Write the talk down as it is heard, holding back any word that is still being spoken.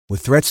With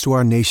threats to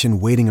our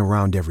nation waiting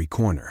around every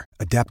corner,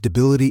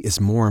 adaptability is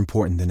more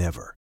important than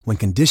ever. When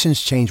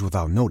conditions change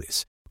without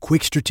notice,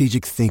 quick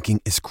strategic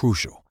thinking is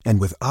crucial.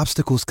 And with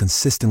obstacles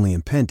consistently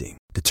impending,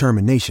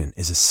 determination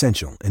is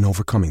essential in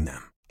overcoming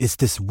them. It's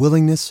this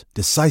willingness,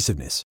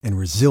 decisiveness, and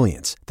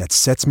resilience that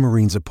sets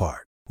Marines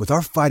apart. With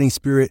our fighting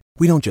spirit,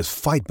 we don't just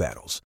fight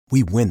battles,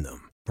 we win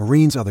them.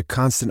 Marines are the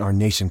constant our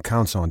nation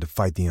counts on to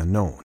fight the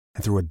unknown.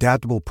 And through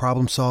adaptable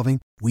problem solving,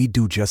 we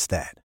do just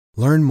that.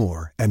 Learn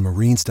more at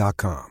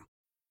marines.com.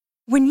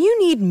 When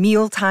you need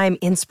mealtime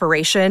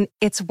inspiration,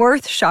 it's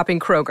worth shopping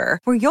Kroger,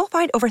 where you'll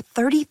find over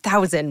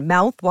 30,000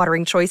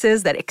 mouth-watering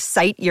choices that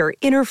excite your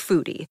inner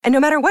foodie. And no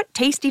matter what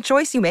tasty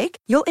choice you make,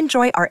 you'll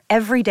enjoy our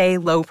everyday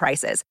low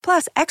prices,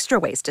 plus extra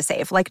ways to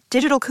save, like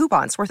digital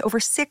coupons worth over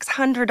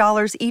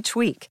 $600 each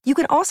week. You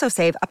can also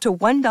save up to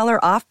 $1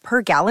 off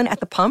per gallon at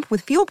the pump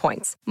with fuel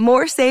points.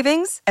 More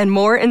savings and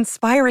more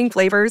inspiring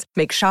flavors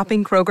make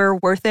shopping Kroger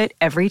worth it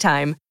every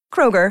time.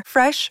 Kroger,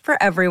 fresh for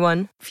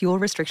everyone. Fuel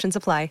restrictions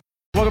apply.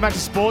 Welcome back to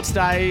Sports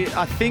Day.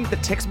 I think the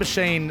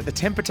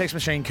temper text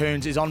machine,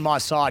 Coons, is on my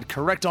side.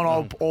 Correct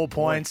on all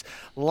points.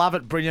 Love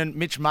it, brilliant.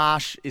 Mitch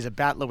Marsh is a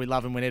battler. We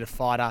love him. We need a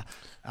fighter.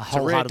 It's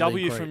a rare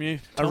W from you,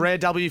 Tom. A rare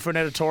W for an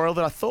editorial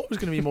that I thought was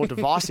going to be more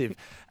divisive.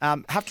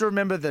 Have to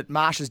remember that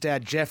Marsh's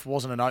dad, Jeff,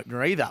 wasn't an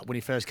opener either when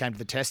he first came to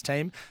the Test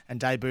team and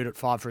debuted at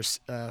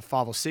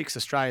 5 or 6.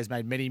 Australia's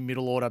made many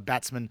middle-order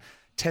batsmen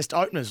Test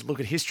openers. Look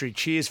at history.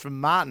 Cheers from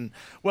Martin.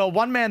 Well,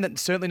 one man that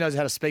certainly knows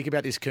how to speak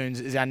about this, Coons,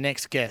 is our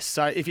next guest.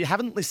 So if you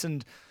haven't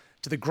listened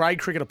to the Grade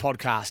Cricketer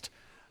podcast,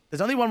 there's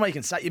only one way you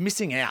can say you're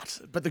missing out.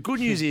 But the good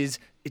news is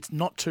it's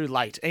not too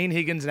late. Ian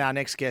Higgins and our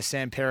next guest,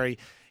 Sam Perry,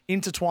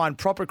 intertwine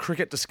proper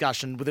cricket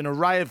discussion with an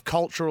array of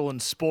cultural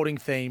and sporting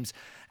themes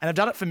and have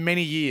done it for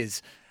many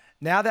years.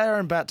 Now they are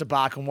about to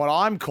embark on what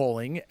I'm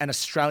calling an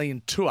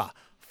Australian tour.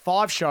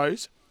 5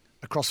 shows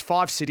across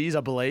 5 cities,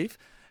 I believe.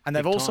 And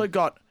they've also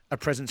got a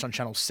presence on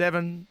Channel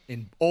 7,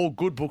 in all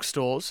good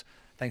bookstores,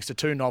 thanks to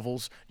 2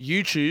 novels,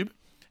 YouTube,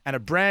 and a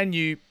brand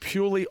new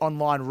purely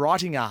online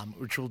writing arm,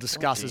 which we'll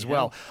discuss as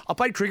well. I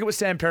played cricket with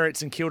Sam Perry at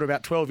St Kilda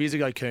about 12 years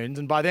ago, Coons,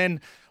 and by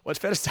then, well,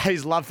 it's fair to say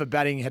his love for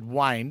batting had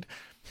waned.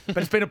 But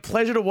it's been a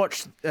pleasure to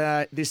watch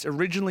this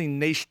originally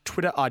niche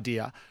Twitter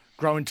idea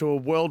grow into a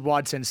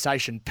worldwide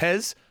sensation.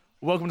 Pez,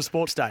 welcome to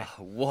Sports Day.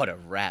 Oh, what a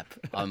rap.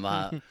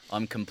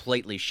 I'm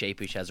completely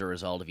sheepish as a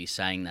result of you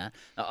saying that.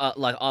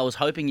 I was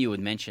hoping you would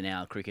mention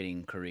our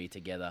cricketing career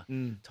together,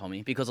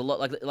 Tommy, because a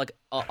lot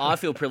I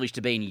feel privileged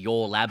to be in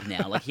your lab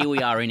now. Like, here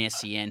we are in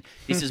SEN.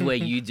 This is where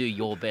you do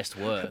your best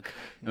work.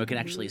 And we can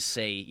actually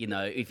see,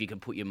 if you can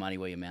put your money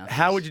where your mouth is.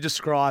 How would you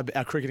describe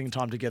our cricketing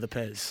time together,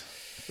 Pez?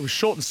 It was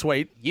short and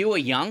sweet. You were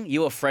young.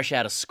 You were fresh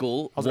out of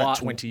school. I was about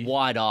 20.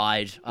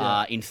 Wide-eyed,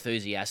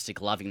 enthusiastic,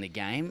 loving the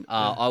game.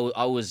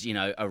 I was,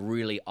 a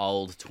really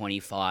old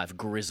 25,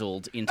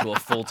 grizzled into a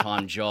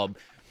full-time job,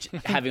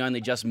 having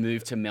only just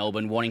moved to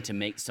Melbourne, wanting to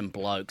meet some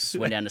blokes,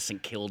 went down to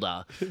St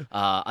Kilda.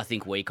 I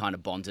think we kind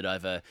of bonded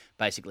over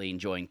basically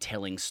enjoying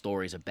telling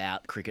stories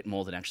about cricket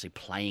more than actually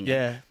playing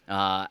it.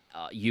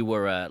 You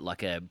were a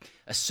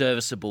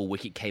serviceable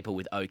wicketkeeper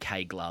with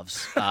okay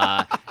gloves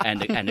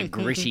and a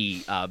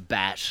gritty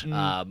bat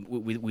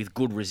with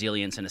good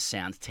resilience and a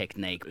sound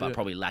technique, but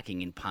probably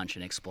lacking in punch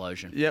and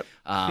explosion.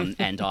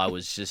 And I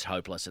was just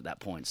hopeless at that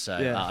point, so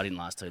I didn't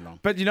last too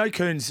long. But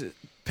Coons,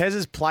 Pez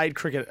has played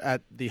cricket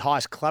at the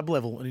highest club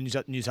level in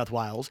New South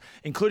Wales,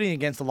 including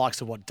against the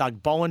likes of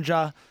Doug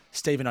Bollinger,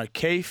 Stephen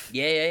O'Keefe.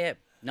 Yeah.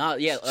 No,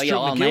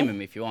 I'll name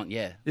him if you want.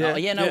 Go. No,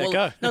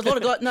 a lot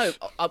of guys. No,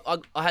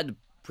 I had the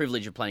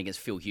privilege of playing against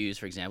Phil Hughes,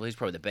 for example. He's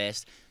probably the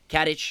best.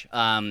 Kadich,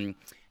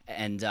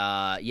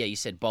 you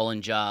said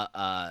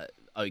Bollinger,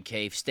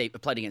 O'Keefe. I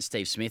played against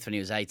Steve Smith when he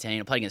was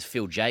 18. I played against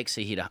Phil Jakes.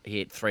 He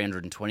hit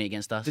 320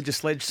 against us. Did you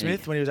sledge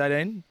Smith when he was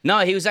 18? No,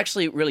 he was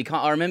actually really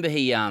kind. I remember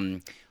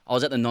I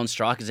was at the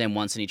non-strikers end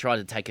once, and he tried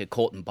to take a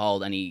caught and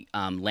bowled, and he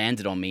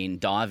landed on me in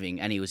diving,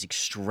 and he was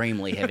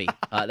extremely heavy.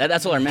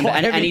 That's all I remember.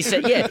 And he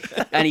said,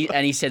 and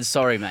he said,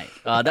 "Sorry, mate."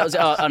 That was,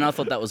 and I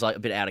thought that was like a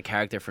bit out of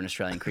character for an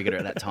Australian cricketer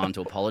at that time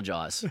to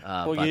apologise.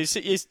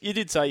 You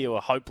did say you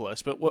were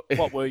hopeless, but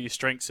what were your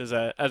strengths as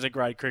a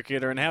grade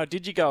cricketer, and how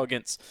did you go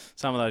against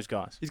some of those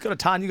guys? He's got a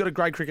ton. You got a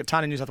grade cricket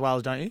ton in New South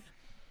Wales, don't you?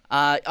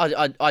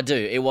 I do.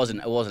 It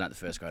wasn't at the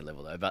first grade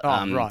level though. But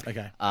right,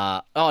 okay.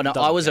 I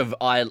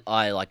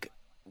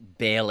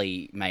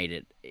barely made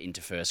it into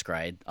first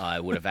grade.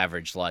 I would have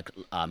averaged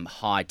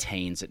high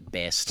teens at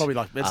best. Probably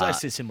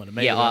that's similar to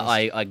me. Yeah,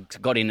 I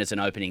got in as an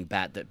opening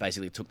bat that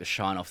basically took the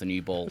shine off the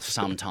new ball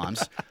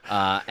sometimes,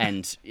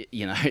 and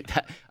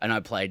I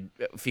played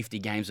 50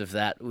 games of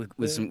that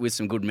with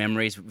some good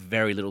memories,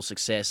 very little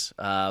success.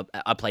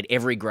 I played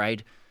every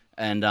grade,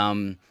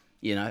 and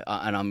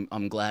and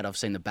I'm glad I've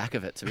seen the back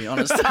of it, to be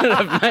honest.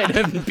 I've made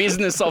a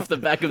business off the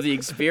back of the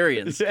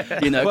experience,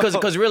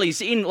 because really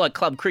in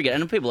club cricket,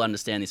 and people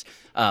understand this,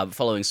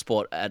 following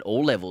sport at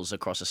all levels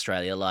across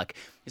Australia, like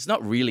it's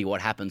not really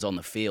what happens on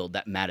the field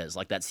that matters.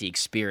 Like that's the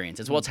experience.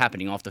 It's what's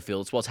happening off the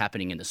field. It's what's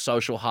happening in the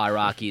social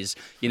hierarchies.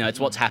 It's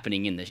what's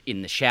happening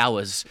in the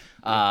showers.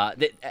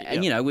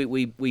 And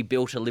we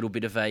built a little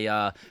bit of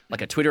a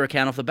like a Twitter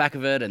account off the back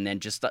of it, and then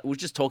we're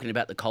just talking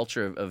about the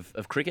culture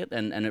of cricket,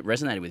 and it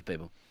resonated with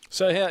people.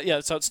 So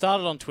so it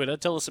started on Twitter.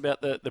 Tell us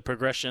about the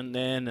progression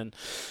then, and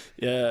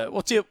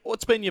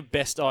what's been your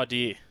best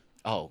idea?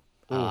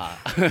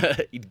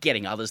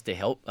 Getting others to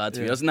help. To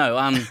be honest, no.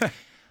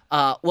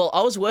 Well,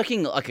 I was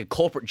working like a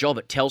corporate job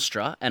at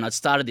Telstra, and I'd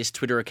started this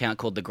Twitter account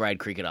called The Grade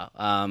Cricketer.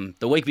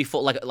 The week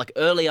before, like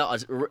earlier,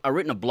 I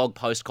written a blog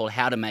post called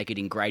How to Make It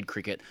in Grade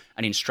Cricket,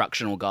 an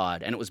instructional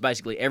guide. And it was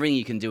basically everything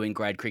you can do in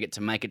grade cricket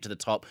to make it to the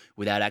top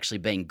without actually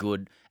being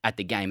good at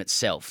the game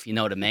itself. You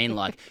know what I mean?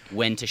 Like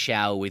when to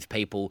shower with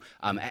people,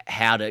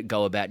 how to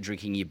go about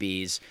drinking your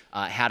beers,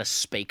 how to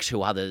speak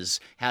to others,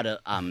 how to,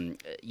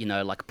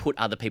 like put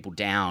other people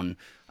down.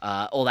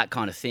 All that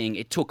kind of thing.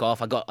 It took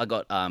off. I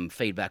got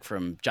feedback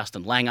from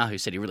Justin Langer, who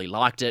said he really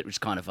liked it, which is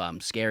kind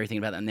of scary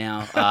thinking about that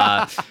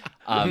now.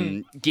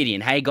 Gideon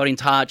Hay got in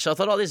touch. So I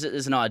thought,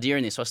 there's an idea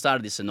in this. So I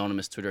started this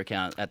anonymous Twitter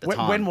account at the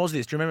time. When was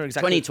this? Do you remember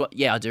exactly? 2012.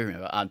 Yeah, I do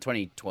remember.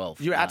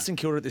 2012. You were at St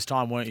Kilda at this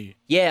time, weren't you?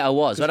 Yeah, I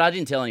was, but I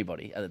didn't tell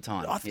anybody at the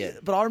time.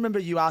 But I remember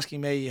you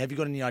asking me, have you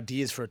got any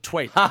ideas for a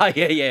tweet?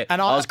 Yeah.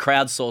 And I was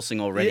crowdsourcing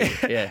already.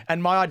 Yeah.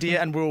 And my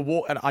idea, and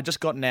and I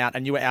just gotten out,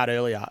 and you were out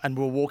earlier, and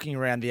we were walking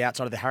around the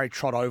outside of the Harry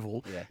Trott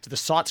Oval to the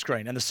sight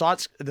screen. And the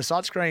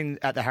sight screen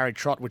at the Harry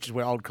Trott, which is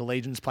where old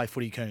collegians play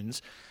footy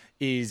coons,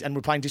 and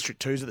we're playing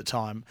District 2s at the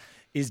time,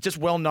 is just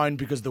well known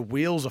because the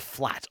wheels are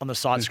flat on the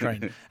side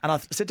screen. And I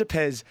said to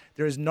Pez,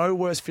 there is no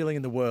worse feeling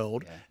in the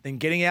world than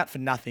getting out for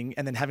nothing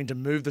and then having to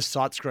move the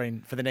sight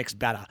screen for the next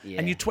batter. Yeah.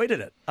 And you tweeted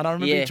it. And I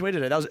remember you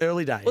tweeted it. That was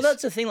early days. Well,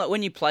 that's the thing. Like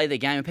when you play the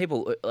game, and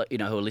people who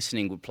are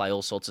listening would play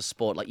all sorts of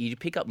sport. Like you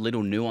pick up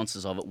little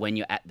nuances of it when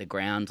you're at the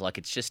ground. Like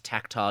it's just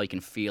tactile. You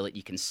can feel it.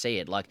 You can see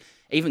it. Like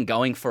even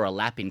going for a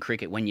lap in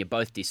cricket when you're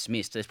both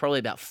dismissed, there's probably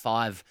about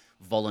 5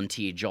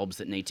 volunteer jobs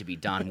that need to be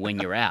done when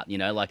you're out.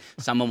 Like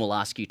someone will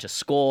ask you to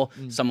score,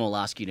 someone will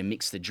ask you to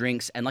mix the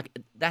drinks, and like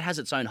that has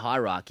its own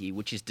hierarchy,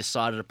 which is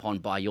decided upon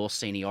by your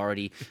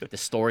seniority, the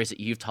stories that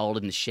you've told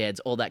in the sheds,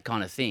 all that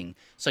kind of thing.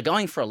 So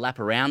going for a lap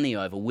around the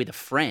oval with a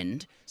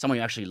friend, someone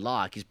you actually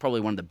like, is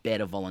probably one of the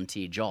better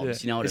volunteer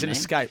jobs. You know what I mean? It's an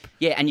escape.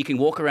 Yeah, and you can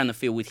walk around the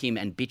field with him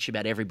and bitch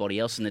about everybody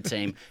else in the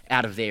team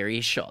out of their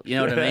earshot. You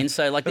know what I mean?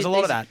 So like there's a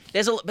lot of that.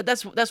 But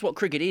that's what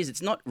cricket is.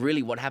 It's not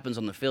really what happens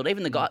on the field.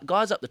 Even the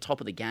guys up the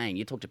top of the game.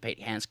 You talked to Pete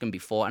Hanscom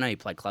before. I know he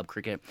played club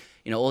cricket.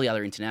 All the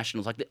other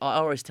internationals. Like I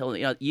always tell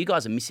them, you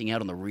guys are missing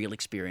out on the real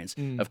experience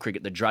of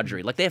cricket, the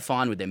drudgery. Like they're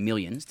fine with their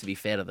millions, to be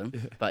fair to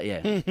them. But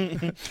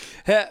yeah.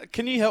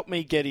 Can you help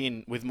me get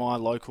in with my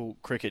local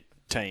cricket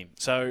team?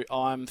 So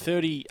I'm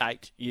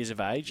 38 years of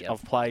age. Yep.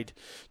 I've played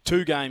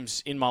 2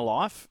 games in my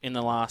life in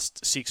the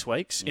last 6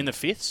 weeks in the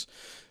fifths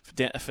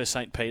for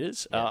St.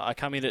 Peter's. Yep. I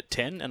come in at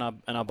 10 and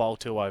I bowl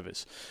 2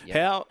 overs.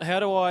 Yep. How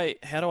do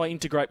I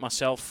integrate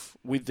myself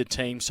with the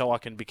team so I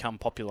can become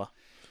popular?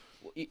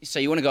 So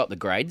you want to go up the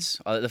grades?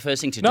 The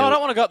first thing to do... No, I don't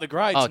want to go up the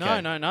grades.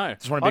 Okay. No. I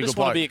just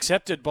want to be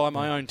accepted by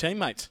my own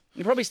teammates.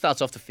 It probably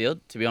starts off the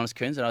field, to be honest,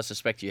 Coons, and I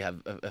suspect you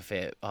have a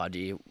fair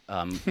idea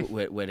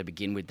where to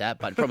begin with that.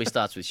 But it probably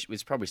starts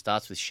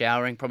with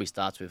showering. Probably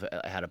starts with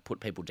how to put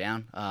people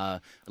down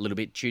a little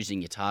bit,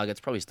 choosing your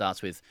targets. Probably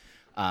starts with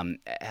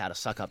how to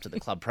suck up to the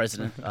club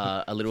president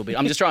a little bit.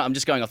 I'm just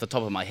going off the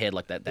top of my head,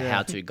 like that the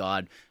how-to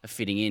guide of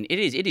fitting in. It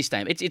is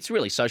it's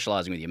really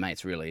socialising with your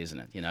mates, really, isn't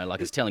it? Like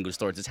it's telling good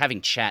stories. It's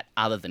having chat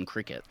other than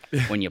cricket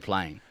when you're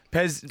playing.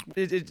 Pez,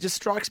 it just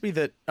strikes me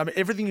that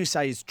everything you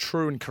say is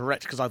true and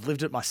correct because I've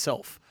lived it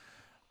myself.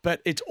 But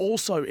it's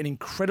also an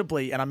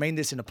incredibly, and I mean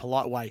this in a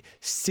polite way,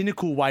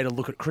 cynical way to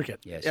look at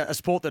cricket. Yes. A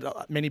sport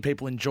that many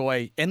people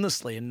enjoy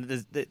endlessly and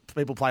that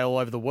people play all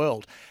over the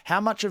world. How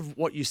much of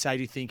what you say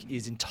do you think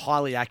is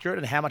entirely accurate,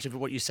 and how much of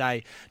what you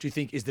say do you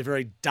think is the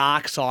very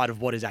dark side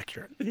of what is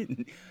accurate?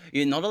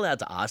 You're not allowed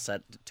to ask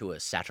that to a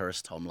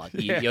satirist, Tom. Like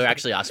you're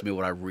actually asking me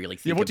what I really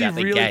think about the game. What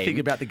do you really think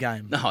about the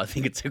game? No, I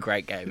think it's a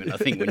great game, and I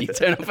think when you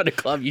turn up at a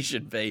club, you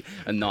should be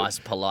a nice,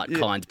 polite,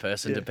 kind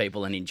person to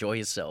people and enjoy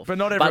yourself. But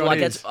not everyone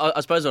is. I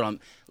suppose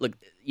what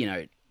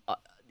it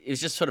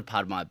was just sort of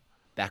part of my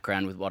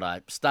background with what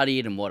I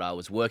studied and what I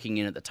was working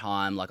in at the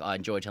time. Like I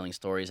enjoy telling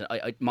stories.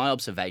 My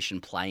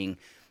observation playing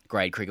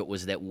grade cricket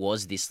was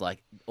this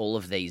like all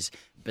of these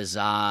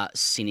bizarre,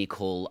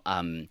 cynical,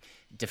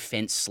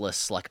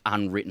 defenseless, like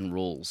unwritten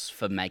rules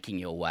for making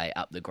your way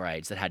up the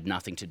grades that had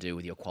nothing to do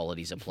with your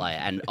quality as a player.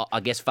 And I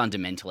guess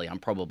fundamentally, I'm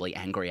probably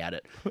angry at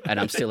it, and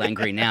I'm still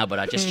angry now. But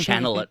I just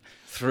channel it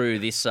through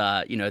this,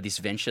 this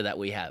venture that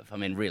we have. I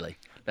mean, really,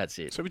 that's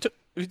it. So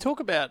we talk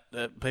about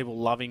people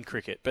loving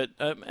cricket, but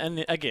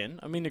and again,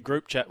 I'm in a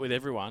group chat with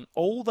everyone.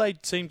 All they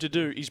seem to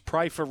do is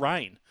pray for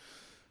rain.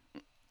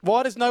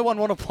 Why does no one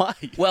want to play?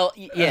 Well,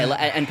 yeah,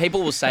 and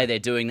people will say they're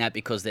doing that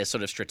because they're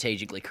sort of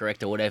strategically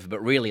correct or whatever.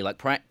 But really,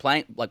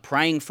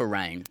 praying for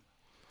rain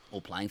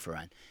or playing for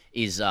rain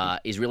is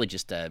really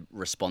just a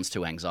response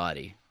to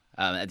anxiety.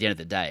 At the end of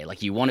the day,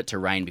 like you want it to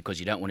rain because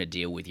you don't want to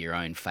deal with your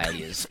own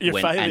failures.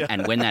 Failure.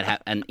 And when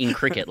that and in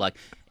cricket, like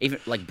even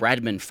like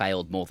Bradman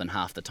failed more than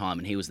half the time,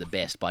 and he was the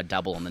best by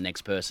double on the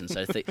next person.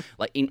 So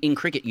like in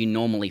cricket, you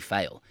normally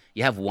fail.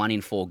 You have 1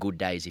 in 4 good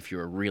days if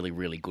you're a really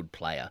really good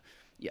player.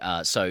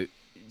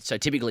 So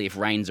typically, if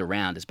rain's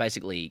around, it's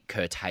basically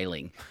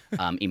curtailing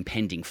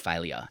impending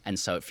failure, and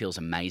so it feels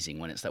amazing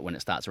when it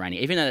starts raining.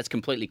 Even though that's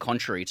completely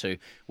contrary to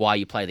why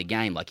you play the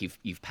game. Like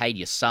you've paid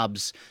your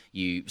subs,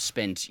 you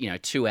spend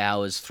 2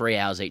 hours, 3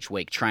 hours each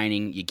week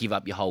training. You give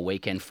up your whole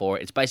weekend for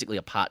it. It's basically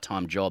a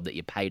part-time job that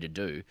you pay to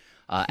do.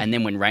 And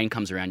then when rain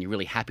comes around, you're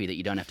really happy that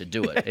you don't have to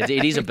do it.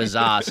 It is a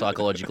bizarre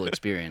psychological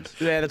experience.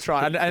 Yeah, that's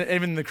right. And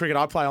even the cricket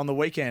I play on the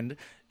weekend,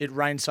 it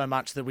rained so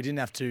much that we didn't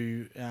have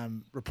to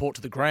report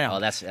to the ground. Oh,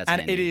 that's and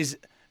handy. it is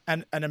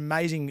an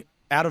amazing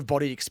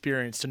out-of-body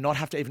experience to not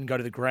have to even go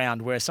to the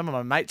ground, where some of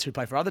my mates who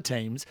play for other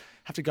teams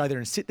have to go there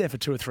and sit there for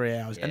 2 or 3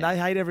 hours, and they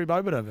hate every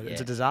moment of it. Yeah.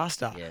 It's a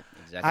disaster. Yeah,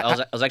 exactly.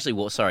 I was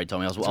actually sorry,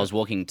 Tommy. I was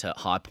walking to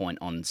High Point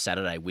on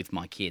Saturday with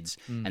my kids,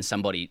 and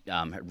somebody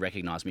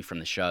recognised me from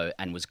the show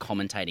and was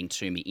commentating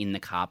to me in the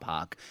car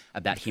park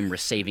about him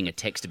receiving a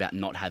text about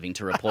not having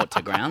to report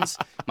to grounds.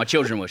 My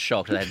children were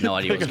shocked; they had no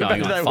idea what was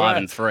going on. 5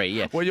 and 3.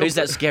 Yeah, well, who's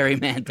that scary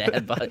man,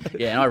 Dad? But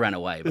yeah, and I ran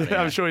away. But anyway.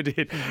 I'm sure he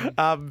did.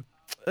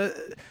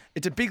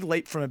 It's a big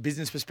leap from a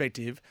business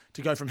perspective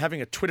to go from having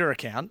a Twitter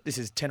account, this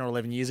is 10 or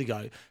 11 years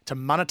ago, to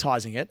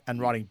monetizing it and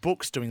writing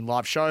books, doing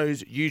live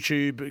shows,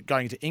 YouTube,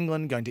 going to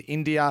England, going to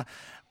India.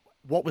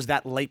 What was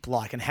that leap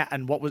like,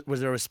 and what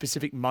was there a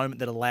specific moment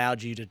that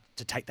allowed you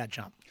to take that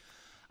jump?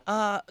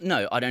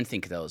 No, I don't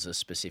think there was a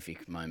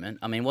specific moment.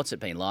 I mean, what's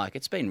it been like?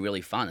 It's been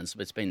really fun.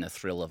 It's been the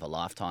thrill of a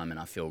lifetime, and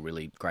I feel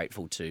really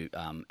grateful to,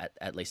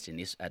 at least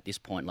at this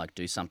point, like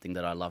do something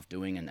that I love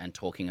doing and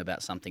talking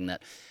about something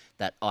that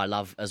I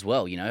love as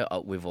well.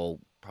 We've all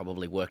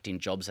probably worked in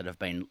jobs that have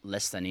been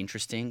less than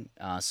interesting,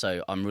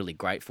 so I'm really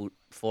grateful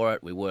for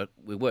it. We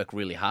work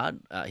really hard,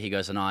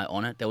 Higos and I,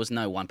 on it. There was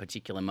no one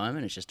particular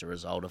moment. It's just a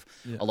result of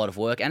a lot of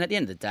work, and at the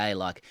end of the day,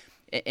 like.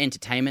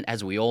 Entertainment,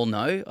 as we all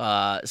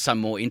know, some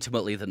more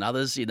intimately than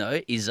others,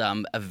 is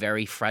a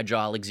very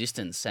fragile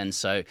existence. And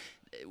so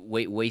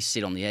we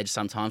sit on the edge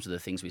sometimes with the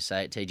things we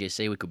say at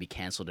TGC. We could be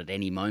cancelled at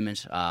any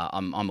moment.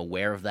 I'm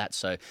aware of that.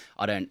 So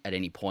I don't at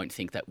any point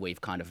think that we've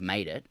kind of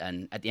made it.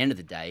 And at the end of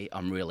the day,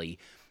 I'm really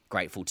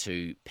grateful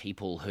to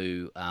people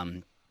who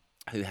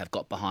have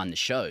got behind the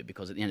show,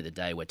 because at the end of the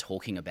day, we're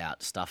talking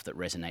about stuff that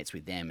resonates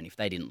with them. And if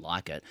they didn't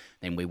like it,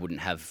 then we wouldn't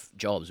have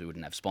jobs, we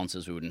wouldn't have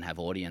sponsors, we wouldn't have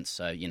audience.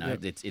 So,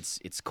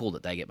 it's cool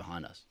that they get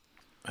behind us.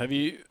 Have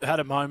you had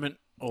a moment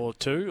or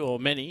two or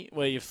many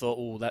where you've thought,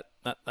 oh,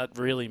 that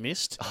really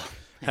missed?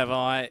 Have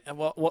I?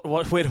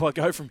 Where do I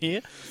go from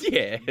here?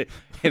 Yeah,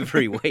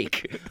 every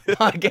week.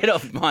 I get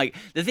off my...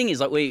 The thing is,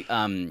 like, we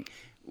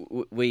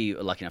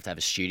are lucky enough to have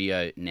a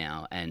studio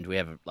now, and we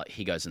have, like,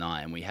 Higos and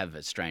I, and we have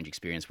a strange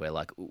experience where,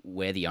 like,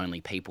 we're the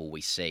only people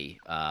we see.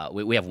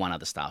 We have one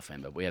other staff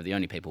member, but we have the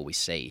only people we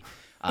see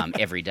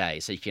every day.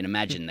 So you can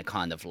imagine the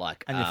kind of,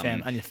 like... And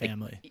your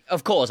family.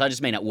 Of course, I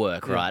just mean at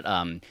work,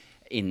 right?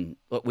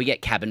 We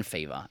get cabin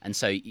fever, and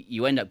so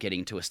you end up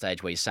getting to a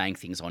stage where you're saying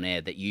things on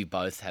air that you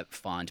both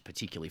find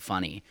particularly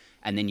funny,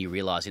 and then you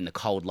realise in the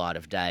cold light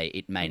of day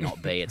it may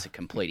not be. It's a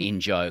complete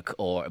in-joke,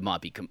 or it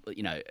might be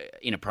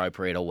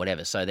inappropriate or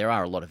whatever. So there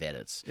are a lot of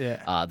edits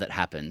that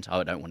happened.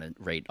 I don't want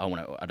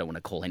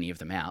to call any of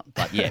them out,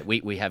 but yeah,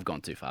 we have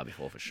gone too far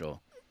before for sure.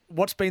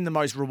 What's been the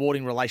most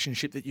rewarding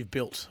relationship that you've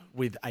built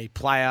with a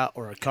player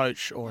or a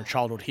coach or a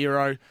childhood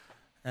hero?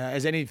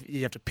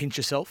 You have to pinch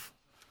yourself?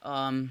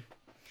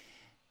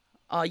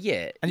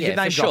 Yeah, and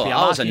for sure.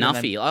 I was a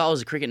nuffie. I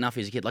was a cricket nuffie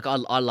as a kid. Like, I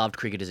loved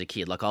cricket as a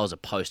kid. Like, I was a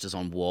posters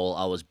on wall.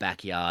 I was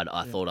backyard.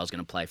 I thought I was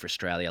going to play for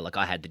Australia. Like,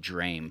 I had the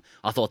dream.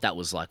 I thought that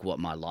was, like, what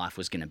my life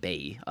was going to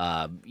be.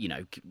 I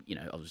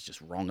was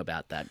just wrong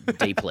about that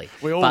deeply.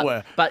 We all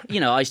were. But,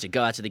 I used to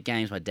go out to the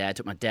games. My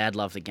dad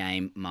loved the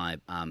game.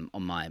 On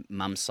my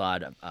mum's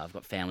side, I've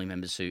got family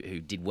members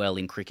who did well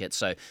in cricket.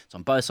 So it's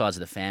on both sides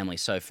of the family.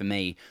 So for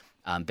me...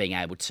 being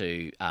able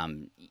to,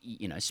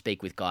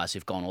 speak with guys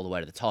who've gone all the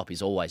way to the top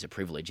is always a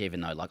privilege, even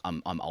though, like,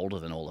 I'm older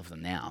than all of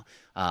them now.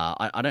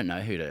 I don't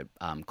know who to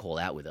call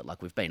out with it.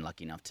 Like, we've been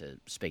lucky enough to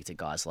speak to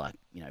guys like,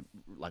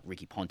 like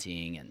Ricky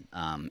Ponting,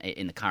 and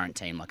in the current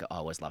team, like, I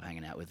always love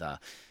hanging out with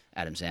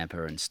Adam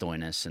Zampa and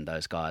Stoinis, and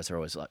those guys are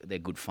always, like, they're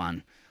good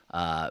fun.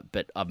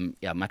 But I'm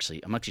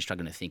actually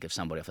struggling to think of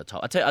somebody off the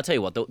top. I'll tell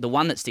you what, the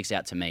one that sticks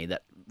out to me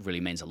that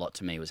really means a lot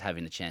to me was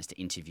having the chance to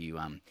interview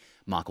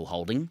Michael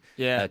Holding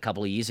a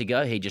couple of years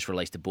ago. He just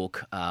released a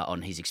book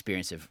on his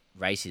experience of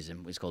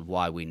racism. It's called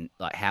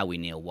How We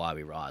Kneel, Why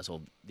We Rise,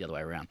 or the other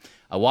way around.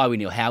 Why We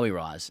Kneel, How We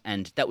Rise.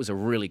 And that was a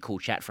really cool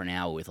chat for an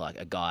hour with, like,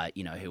 a guy,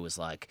 who was,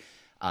 like,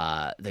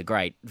 the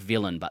great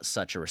villain, but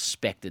such a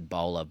respected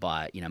bowler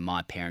by,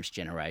 my parents'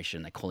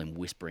 generation. They call him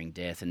Whispering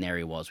Death. And there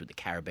he was with the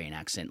Caribbean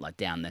accent, like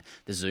down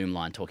the Zoom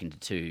line talking to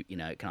two,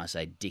 can I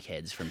say,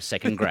 dickheads from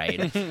second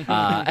grade.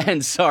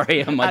 And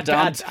sorry, am I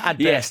dumb? At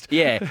best.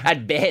 Yeah,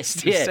 at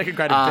best. Yeah. Second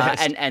grade at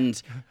best.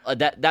 And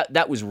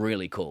that was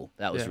really cool.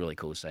 That was really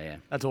cool. So, yeah.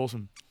 That's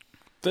awesome.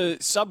 The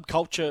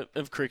subculture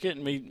of cricket,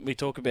 and we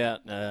talk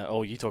about,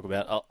 or you talk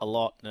about a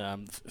lot,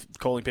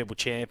 calling people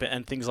champ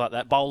and things like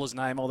that, bowler's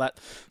name, all that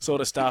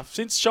sort of stuff.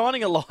 Since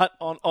shining a light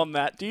on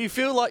that, do you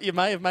feel like you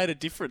may have made a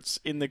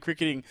difference in the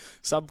cricketing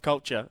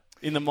subculture,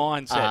 in the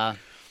mindset?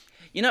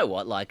 You know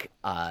what? Like,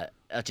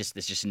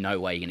 there's just no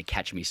way you're going to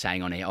catch me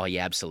saying on air, oh,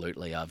 yeah,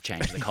 absolutely, I've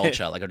changed the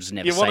culture. Like, I just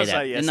never say that.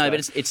 Say yes, no, though.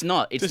 but it's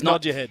not. Just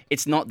nod your head.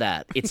 It's not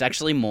that. It's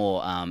actually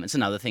more, it's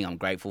another thing I'm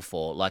grateful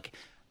for. Like,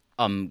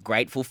 I'm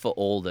grateful for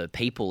all the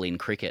people in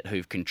cricket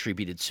who've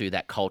contributed to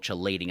that culture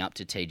leading up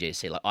to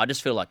TGC. Like, I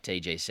just feel like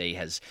TGC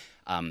has.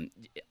 I'm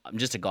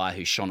just a guy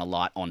who shone a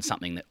light on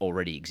something that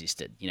already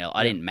existed.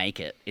 I didn't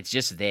make it. It's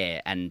just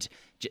there, and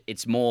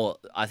it's more.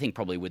 I think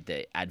probably with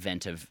the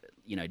advent of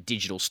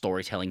digital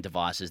storytelling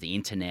devices, the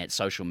internet,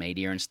 social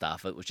media, and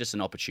stuff, it was just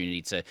an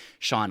opportunity to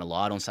shine a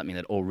light on something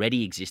that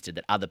already existed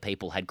that other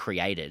people had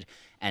created,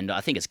 and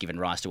I think it's given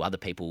rise to other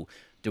people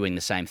doing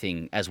the same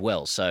thing as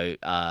well. So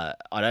I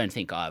don't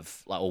think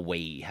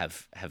we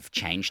have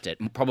changed it.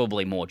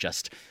 Probably more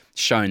just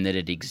shown that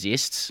it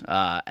exists.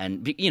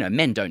 And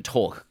men don't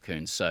talk,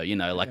 Coons. So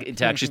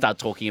to actually start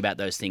talking about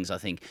those things, I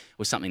think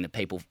was something that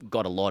people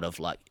got a lot of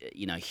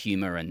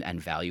humor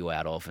and value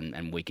out of,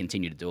 and we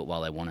continue to do it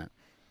while they want it.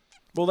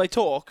 Well, they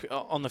talk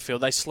on the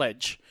field. They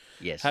sledge.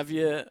 Yes. Have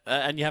you?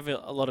 And you have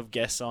a lot of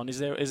guests on. Is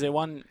there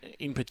one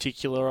in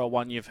particular, or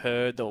one you've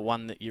heard, or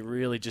one that you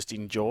really just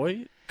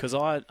enjoy? Because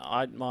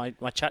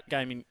my chat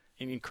game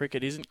in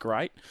cricket isn't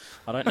great.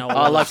 I don't know.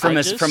 Like from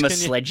a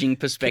sledging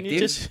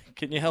perspective.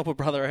 Can you help a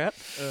brother out?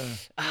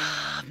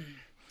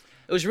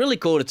 It was really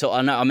cool to talk.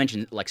 I know I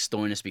mentioned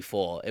Stoinis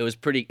before. It was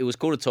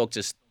cool to talk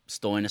to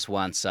Stoinis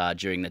once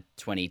during the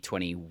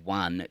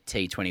 2021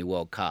 T20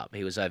 World Cup.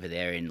 He was over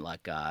there in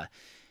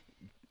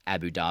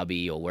Abu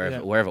Dhabi or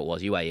wherever it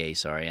was, UAE,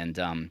 sorry,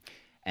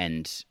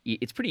 and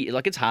it's pretty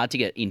it's hard to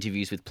get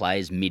interviews with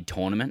players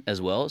mid-tournament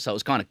as well. So it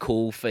was kind of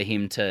cool for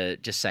him to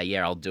just say,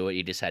 "Yeah, I'll do it."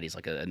 He just had his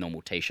a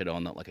normal T-shirt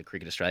on, not like a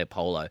Cricket Australia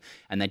polo,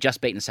 and they just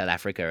beaten South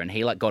Africa, and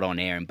he got on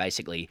air and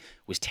basically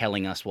was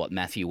telling us what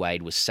Matthew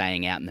Wade was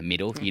saying out in the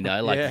middle.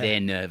 They're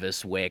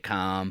nervous, we're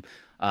calm.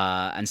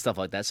 And stuff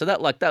like that. So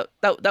that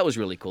was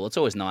really cool. It's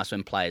always nice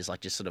when players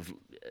just sort of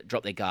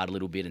drop their guard a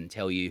little bit and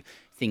tell you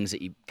things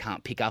that you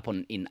can't pick up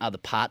on in other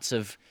parts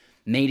of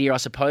media, I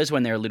suppose,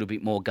 when they're a little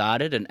bit more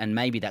guarded. And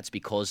maybe that's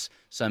because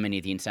so many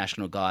of the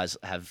international guys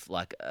have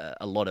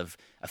a lot of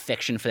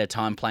affection for their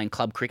time playing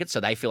club cricket, so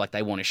they feel like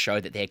they want to show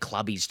that they're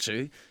clubbies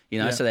too.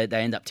 So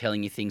they end up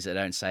telling you things that they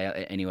don't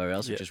say anywhere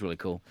else, which is really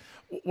cool.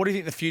 What do you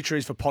think the future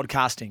is for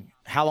podcasting?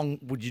 How long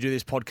would you do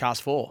this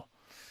podcast for?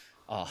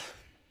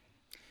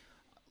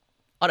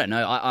 I don't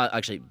know. I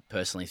actually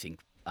personally think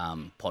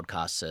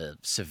podcasts are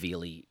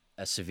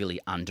severely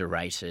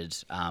underrated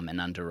and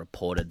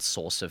underreported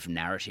source of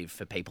narrative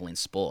for people in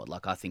sport.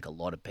 I think a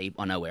lot of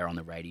people. I know we're on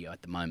the radio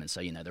at the moment,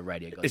 so the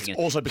radio guys. It's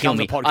also become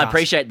a podcast. I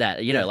appreciate that.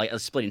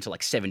 It's split into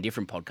 7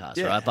 different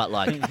podcasts, right? But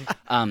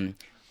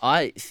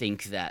I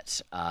think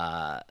that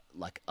a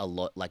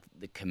lot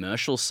the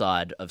commercial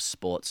side of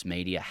sports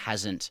media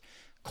hasn't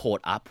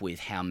caught up with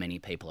how many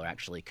people are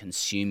actually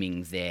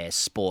consuming their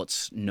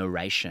sports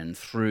narration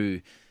through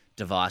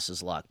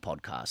devices like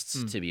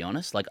podcasts, to be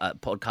honest.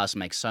 Podcasts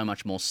make so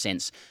much more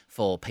sense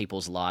for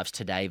people's lives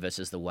today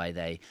versus the way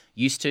they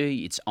used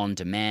to. It's on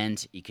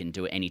demand. You can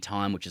do it any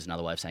time, which is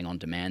another way of saying on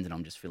demand, and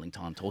I'm just filling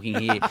time talking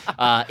here.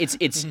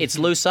 It's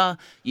looser.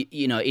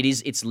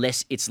 It's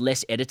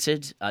less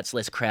edited. It's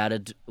less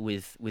crowded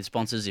with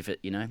sponsors if it,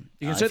 You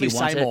can certainly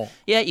say more.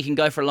 Yeah, you can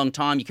go for a long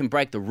time. You can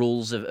break the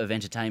rules of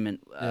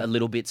entertainment a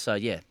little bit. So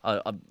yeah,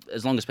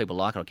 as long as people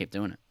like it, I'll keep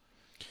doing it.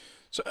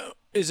 So,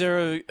 is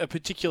there a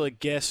particular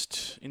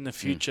guest in the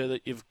future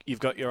that you've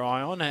got your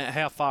eye on?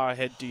 How far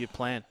ahead do you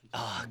plan?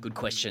 Good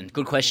question.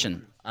 Good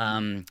question.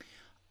 You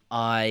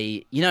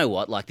know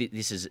what?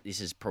 This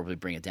is probably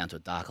bring it down to a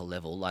darker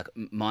level.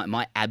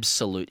 My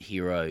absolute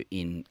hero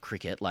in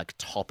cricket,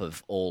 top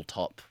of all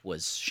top,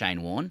 was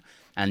Shane Warne,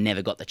 and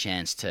never got the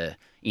chance to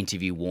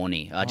interview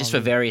Warnie. Just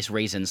for various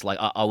reasons.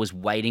 I was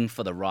waiting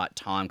for the right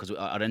time because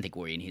I don't think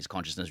we're in his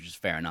consciousness, which is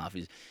fair enough.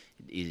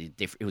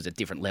 It was at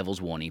different levels,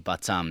 Warnie,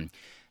 but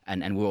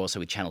and we're also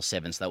with Channel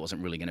 7, so that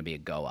wasn't really going to be a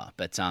goer.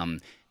 But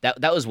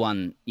that was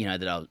one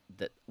that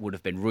would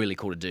have been really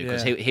cool to do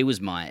because he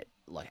was my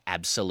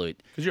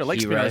absolute. Because you're a leg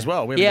hero. spinner as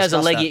well. As a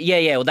leg.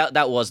 Yeah. Well,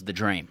 that was the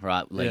dream,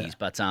 right? Leggies. Yeah.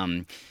 But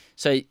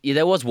so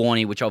there was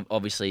Warnie, which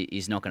obviously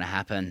is not going to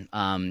happen.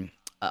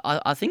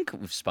 I think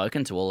we've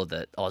spoken to all of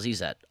the Aussies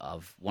that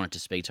I've wanted to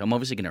speak to. I'm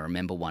obviously going to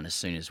remember one as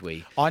soon as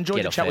we. I enjoyed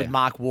get the off chat air. with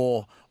Mark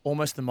Waugh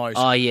almost the most.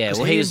 Oh, yeah. 'Cause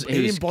Well, he was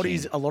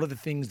embodies king. a lot of the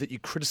things that you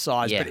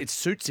criticise, Yeah. but it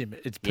suits him.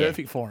 It's Yeah.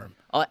 perfect for him.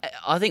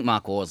 I think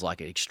Mark Waugh is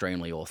like an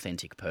extremely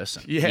authentic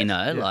person. Yeah, You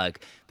know, yeah.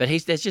 but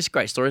there's just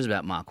great stories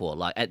about Mark Waugh.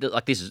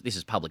 Like this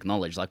is public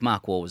knowledge. Like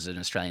Mark Waugh was an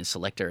Australian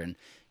selector, and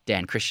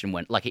Dan Christian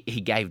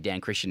he gave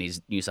Dan Christian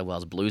his New South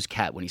Wales Blues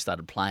cap when he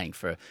started playing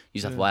for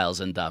New South Wales,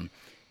 and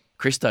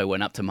Christo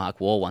went up to Mark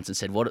Waugh once and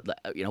said, "What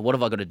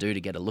have I got to do to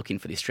get a look in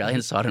for the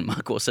Australian side?" And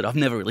Mark Waugh said, "I've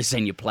never really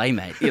seen you play,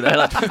 mate." You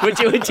know,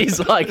 which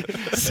is like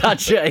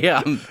such a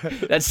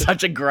that's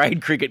such a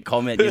great cricket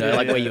comment. You know,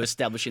 where you're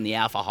establishing the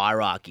alpha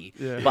hierarchy.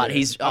 But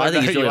I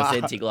think he's really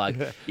authentic.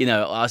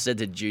 I said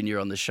to Junior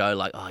on the show,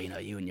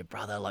 you and your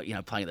brother,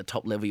 playing at the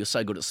top level, you're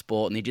so good at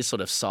sport, and he just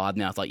sort of sighed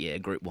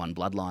mouthed, Group 1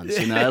 bloodlines.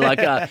 You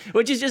know,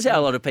 which is just how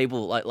a lot of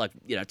people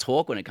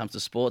talk when it comes to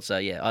sport. So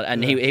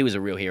he was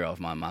a real hero of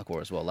mine, Mark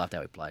Waugh as well. Loved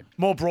how he played.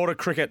 More broader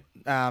cricket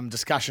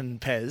discussion,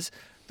 Pez.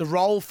 The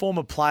role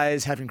former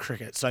players have in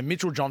cricket. So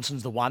Mitchell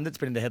Johnson's the one that's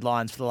been in the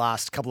headlines for the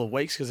last couple of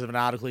weeks because of an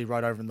article he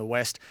wrote over in the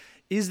West.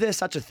 Is there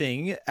such a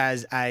thing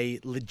as a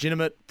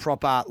legitimate,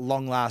 proper,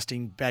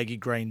 long-lasting baggy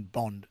green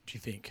bond, do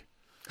you think?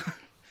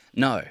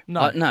 No.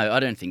 No. I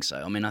don't think so.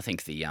 I mean, I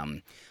think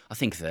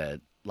the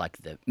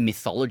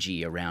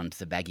mythology around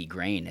the baggy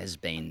green has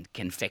been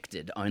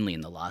confected only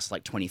in the last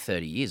 20,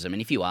 30 years. I mean,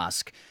 if you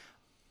ask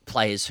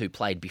players who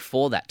played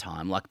before that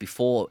time,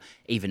 before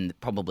even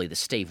probably the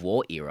Steve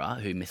Waugh era,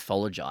 who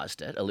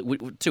mythologized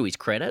it, to his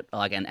credit,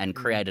 and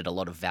created a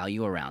lot of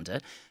value around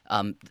it.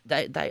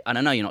 They and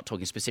I know you're not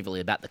talking specifically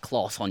about the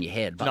cloth on your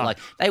head, but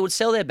they would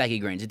sell their baggy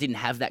greens. It didn't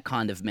have that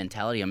kind of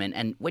mentality. I mean,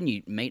 and when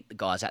you meet the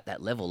guys at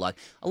that level, a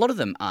lot of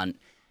them aren't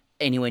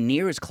anywhere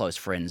near as close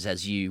friends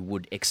as you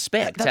would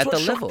expect That's at what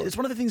the shocked- level. It's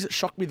one of the things that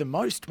shocked me the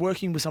most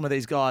working with some of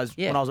these guys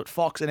when I was at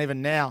Fox and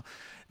even now.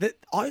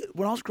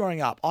 When I was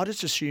growing up, I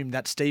just assumed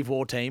that Steve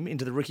Waugh team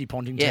into the Ricky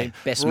Ponting team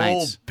best were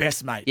mates. all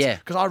best mates. Yeah.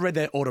 Because I read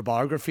their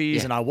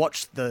autobiographies and I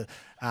watched the,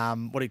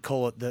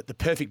 the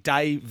Perfect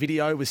Day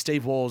video with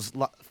Steve Waugh's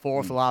four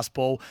off the last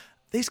ball.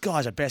 These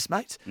guys are best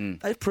mates.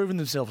 They've proven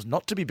themselves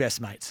not to be best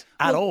mates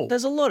at all.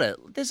 There's a lot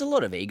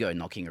of ego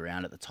knocking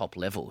around at the top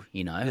level,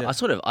 you know. Yeah.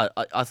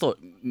 I thought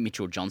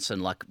Mitchell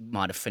Johnson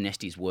might have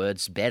finessed his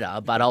words better,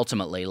 but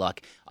ultimately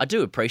I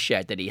do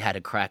appreciate that he had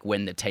a crack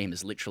when the team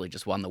has literally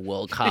just won the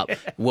World Cup,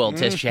 World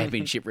Test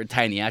Championship,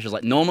 retained the Ashes.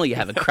 Normally you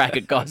have a crack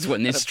at guys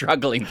when they're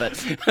struggling, but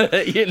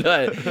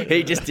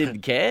he just didn't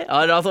care.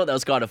 I thought that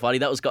was kind of funny.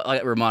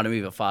 It reminded me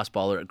of a fast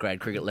bowler at grade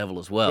cricket level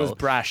as well. It was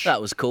brash.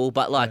 That was cool,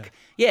 but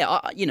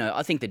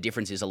I think the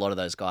difference is a lot of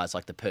those guys,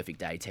 like the Perfect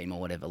Day team or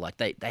whatever,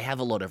 they have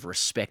a lot of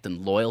respect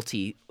and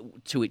loyalty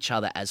to each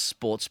other as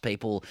sports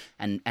people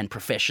and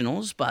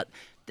professionals, but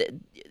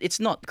it's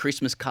not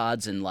Christmas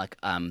cards and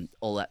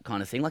all that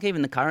kind of thing.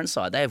 Even the current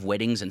side, they have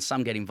weddings and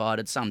some get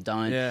invited, some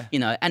don't. Yeah.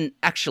 And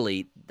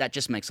actually that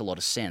just makes a lot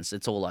of sense.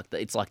 It's all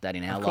it's like that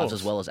in our lives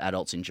as well as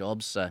adults in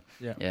jobs. So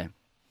yeah.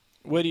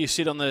 Where do you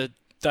sit on the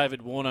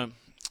David Warner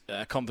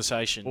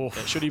conversation?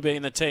 Should he be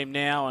in the team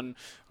now? And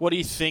what do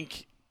you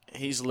think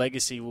his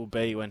legacy will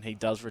be when he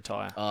does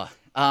retire?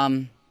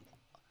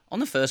 On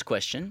the first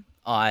question,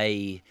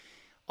 I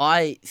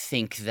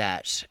think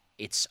that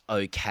it's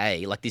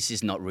okay. This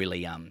is not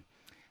really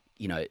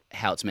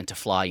how it's meant to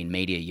fly in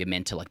media. You're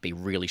meant to be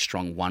really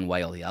strong one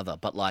way or the other.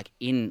 But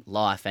in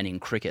life and in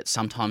cricket,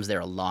 sometimes there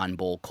are line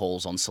ball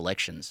calls on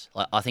selections.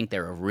 I think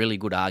there are really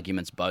good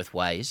arguments both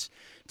ways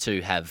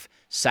to have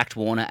sacked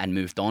Warner and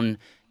moved on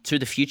to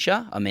the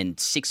future. I mean,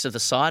 6 of the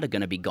side are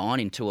going to be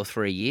gone in 2 or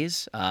 3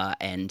 years,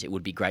 and it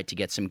would be great to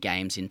get some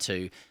games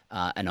into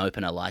an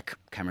opener like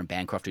Cameron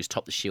Bancroft, who's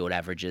topped the Shield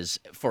averages,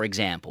 for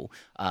example,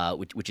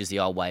 which is the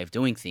old way of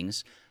doing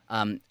things.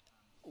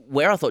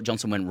 Where I thought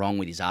Johnson went wrong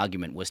with his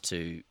argument was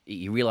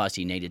he realised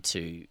he needed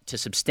to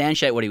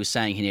substantiate what he was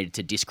saying, he needed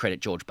to discredit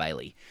George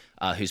Bailey,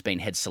 who's been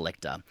head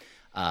selector.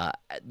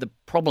 The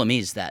problem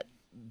is that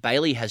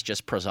Bailey has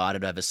just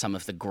presided over some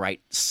of the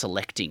great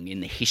selecting in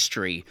the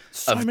history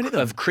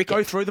of cricket.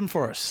 Go through them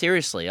for us.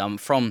 Seriously,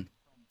 from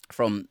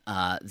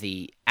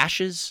the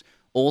Ashes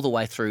all the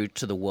way through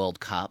to the World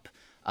Cup,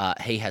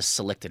 he has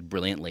selected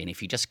brilliantly. And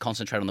if you just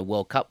concentrate on the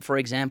World Cup, for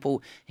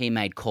example, he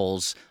made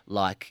calls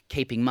like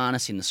keeping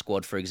Marnus in the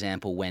squad, for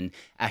example, when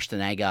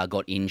Ashton Agar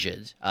got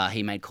injured.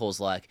 He made calls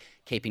like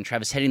keeping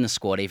Travis Head in the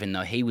squad even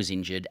though he was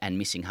injured and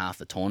missing half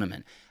the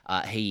tournament.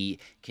 He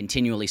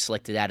continually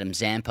selected Adam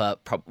Zampa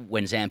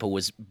when Zampa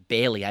was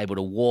barely able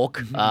to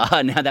walk.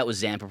 Now that was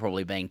Zampa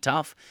probably being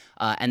tough.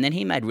 And then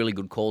he made really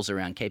good calls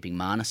around keeping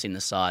Marnus in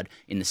the side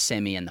in the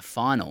semi and the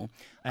final.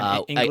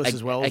 And Inglis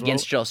as well.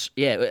 Against Josh,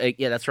 yeah,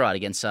 that's right.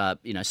 Against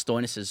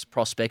Stoinis'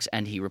 prospects,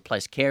 and he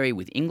replaced Carey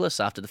with Inglis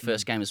after the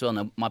first game as well.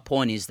 Now, my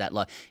point is that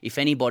if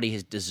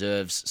anybody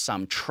deserves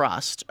some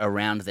trust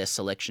around their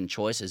selection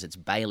choices, it's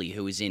Bailey,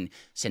 who is in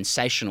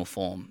sensational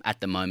form at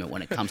the moment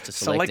when it comes to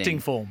selecting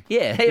form.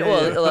 Yeah,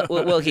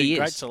 well, he is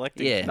great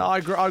selecting. Yeah, no, I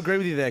agree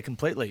with you there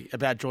completely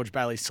about George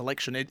Bailey's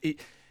selection.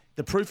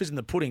 the proof is in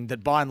the pudding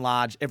that by and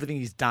large, everything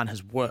he's done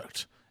has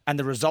worked. And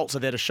the results are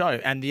there to show.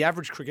 And the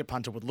average cricket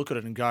punter would look at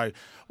it and go,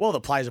 well, the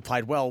players have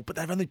played well, but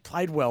they've only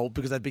played well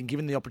because they've been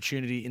given the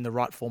opportunity in the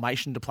right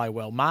formation to play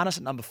well. Marnus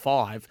at number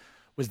 5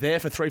 was there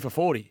for 3 for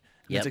 40.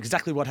 That's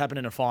exactly what happened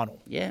in a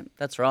final. Yeah,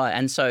 that's right.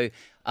 And so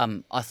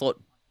I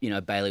thought,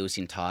 Bailey was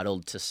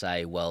entitled to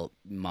say, well,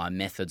 my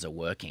methods are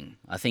working.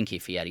 I think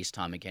if he had his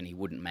time again, he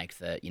wouldn't make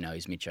the,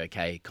 is Mitch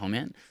okay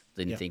comment.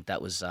 Didn't think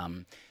that was,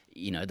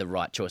 the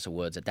right choice of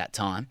words at that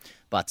time.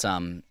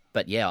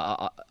 But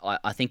yeah,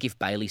 I think if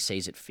Bailey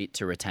sees it fit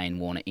to retain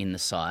Warner in the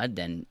side,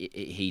 then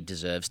he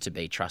deserves to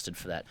be trusted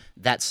for that.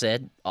 That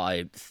said,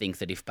 I think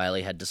that if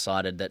Bailey had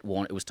decided that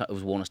it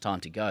was Warner's time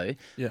to go,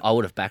 I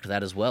would have backed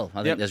that as well.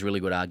 I think there's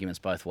really good arguments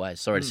both ways.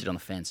 Sorry to sit on the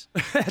fence.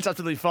 That's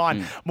absolutely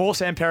fine. More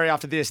Sam Perry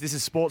after this. This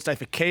is Sports Day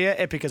for Kia.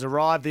 Epic has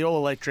arrived, the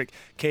all-electric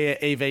Kia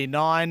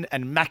EV9,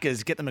 and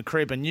Macca's get them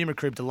a new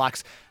McCrib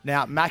Deluxe.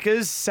 Now,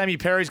 Macca's, Sammy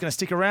Perry's going to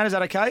stick around. Is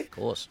that okay? Of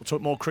course. We'll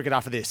talk more cricket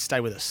after this. Stay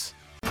with us.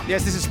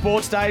 Yes, this is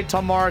Sports Day.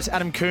 Tom Morris,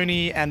 Adam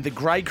Cooney, and the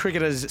great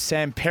cricketers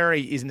Sam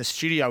Perry is in the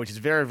studio, which is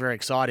very, very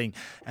exciting.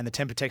 And the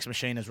Temper text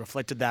machine has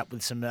reflected that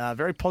with some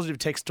very positive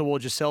text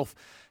towards yourself,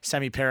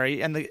 Sammy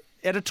Perry. And the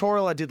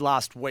editorial I did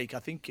last week, I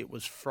think it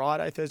was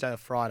Thursday or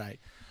Friday,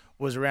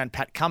 was around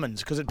Pat Cummins,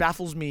 because it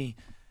baffles me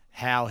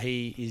how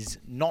he is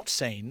not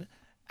seen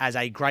as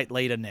a great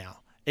leader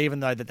now,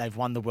 even though that they've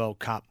won the World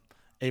Cup,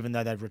 even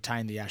though they've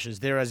retained the Ashes.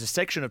 There is a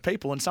section of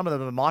people, and some of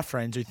them are my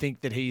friends, who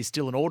think that he is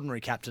still an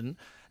ordinary captain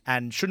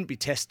and shouldn't be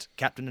Test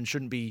captain and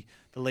shouldn't be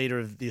the leader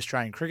of the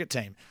Australian cricket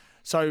team.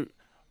 So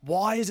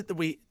why is it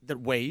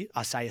that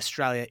I say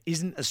Australia,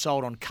 isn't as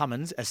sold on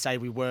Cummins as, say,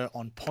 we were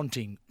on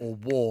Ponting or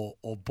Waugh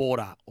or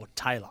Border or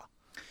Taylor?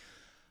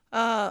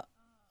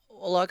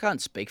 Well, I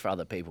can't speak for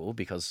other people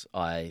because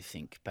I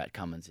think Pat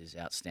Cummins is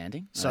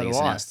outstanding. So he's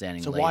do an I.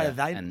 outstanding So leader why are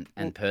they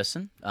and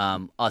person.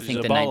 I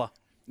think a bowler.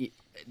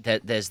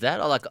 There's that.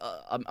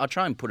 I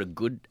try and put a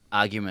good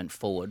argument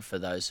forward for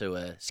those who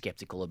are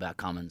sceptical about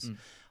Cummins.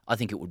 I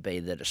think it would be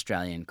that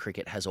Australian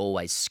cricket has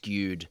always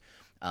skewed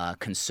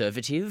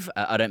conservative.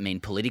 I don't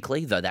mean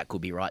politically, though that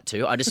could be right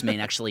too. I just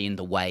mean actually in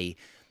the way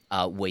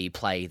we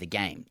play the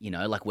game.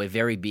 We're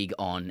very big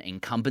on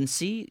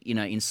incumbency,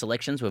 in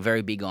selections. We're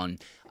very big on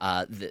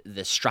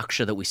the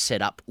structure that we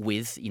set up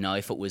with,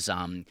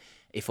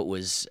 if it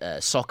was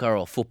soccer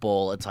or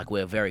football, it's like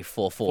we're very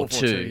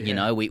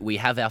 4-4-2. We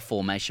have our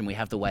formation, we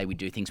have the way we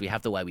do things, we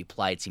have the way we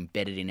play. It's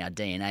embedded in our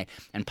DNA,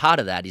 and part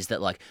of that is that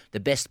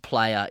the best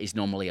player is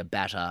normally a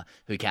batter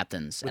who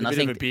captains, With and a I bit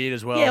think of a beard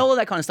as well. Yeah, all of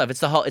that kind of stuff. It's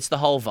the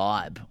whole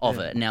vibe of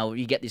it. Now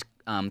you get this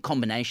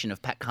combination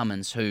of Pat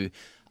Cummins, who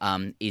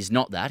is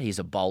not that. He's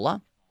a bowler.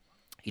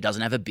 He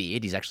doesn't have a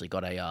beard. He's actually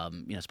got a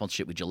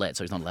sponsorship with Gillette,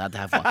 so he's not allowed to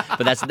have one.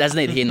 But that's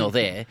neither here nor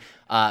there.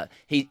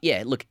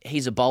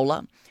 He's a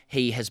bowler.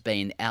 He has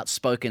been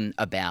outspoken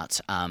about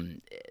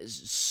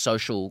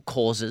social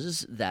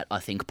causes that I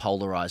think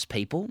polarise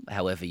people,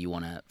 however you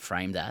want to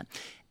frame that.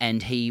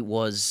 And he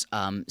was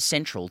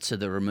central to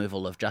the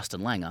removal of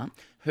Justin Langer,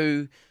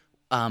 who,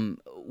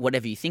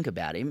 whatever you think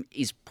about him,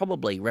 is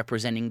probably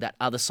representing that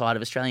other side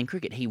of Australian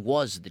cricket. He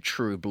was the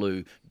true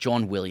blue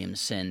John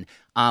Williamson,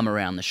 arm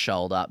around the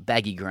shoulder,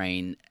 baggy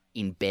green,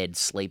 in bed,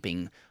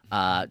 sleeping,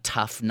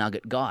 tough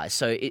nugget guy.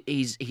 So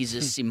he's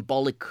a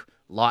symbolic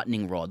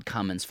lightning rod,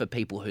 Cummins, for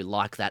people who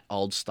like that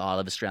old style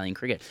of Australian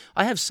cricket.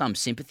 I have some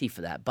sympathy for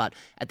that, but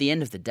at the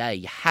end of the day,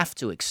 you have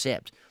to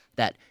accept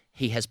that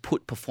he has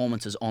put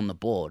performances on the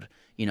board.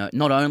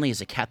 Not only as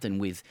a captain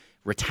with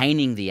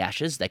retaining the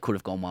Ashes, they could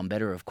have gone one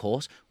better, of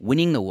course,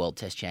 winning the World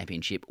Test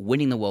Championship,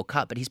 winning the World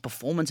Cup, but his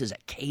performances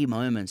at key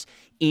moments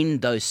in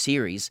those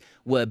series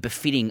were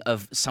befitting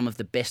of some of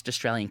the best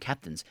Australian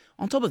captains.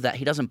 On top of that,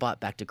 he doesn't bite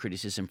back to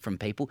criticism from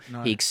people.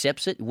 No. He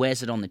accepts it,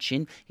 wears it on the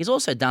chin. He's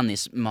also done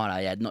this, might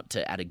I add, not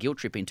to add a guilt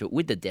trip into it,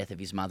 with the death of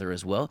his mother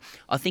as well.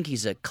 I think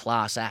he's a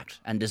class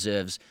act and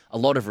deserves a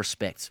lot of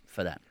respect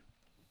for that.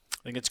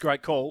 I think it's a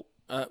great call.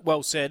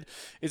 Well said.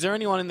 Is there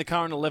anyone in the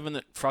current 11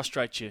 that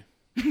frustrates you?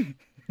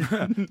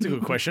 That's a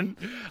good question.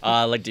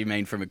 Do you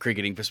mean from a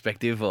cricketing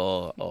perspective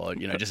or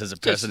just as a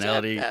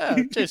personality?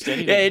 Just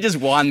anything. Yeah, it just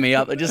wind me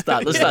up. Let's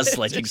start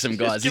sledging some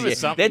guys.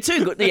 They're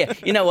too good. Yeah,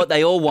 you know what?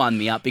 They all wind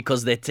me up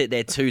because they're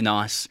too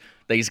nice.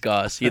 These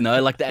guys,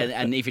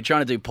 and if you're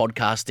trying to do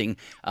podcasting,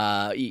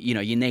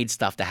 you need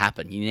stuff to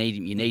happen.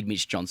 You need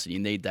Mitch Johnson, you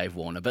need Dave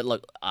Warner. But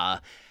look,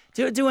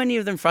 do any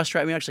of them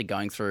frustrate me? Actually,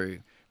 going through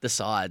the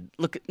side,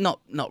 look,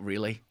 not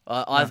really.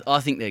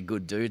 I think they're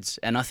good dudes,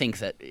 and I think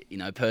that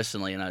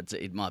personally,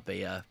 it might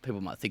be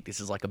people might think this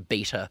is like a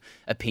beta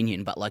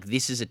opinion, but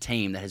this is a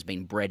team that has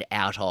been bred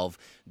out of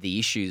the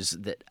issues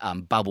that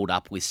bubbled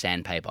up with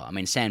Sandpaper. I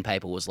mean,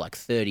 Sandpaper was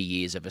 30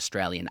 years of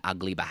Australian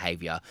ugly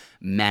behaviour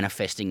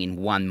manifesting in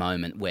one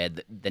moment where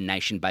the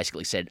nation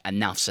basically said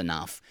enough's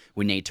enough.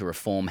 We need to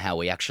reform how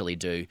we actually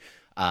do,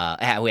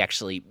 how we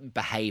actually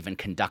behave and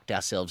conduct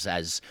ourselves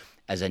as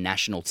a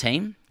national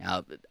team.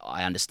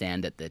 I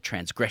understand that the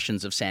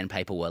transgressions of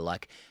Sandpaper were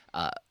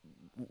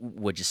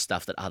were just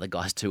stuff that other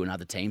guys do in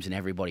other teams, and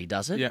everybody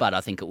does it. Yeah. But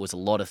I think it was a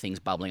lot of things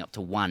bubbling up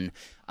to one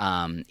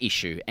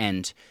issue,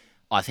 and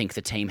I think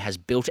the team has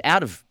built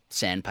out of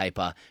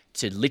sandpaper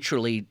to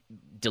literally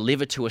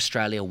deliver to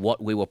Australia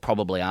what we were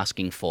probably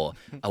asking for.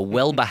 A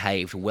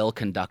well-behaved,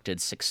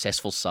 well-conducted,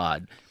 successful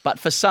side. But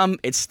for some,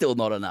 it's still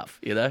not enough,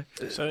 you know?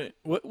 So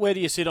where do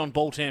you sit on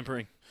ball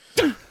tampering?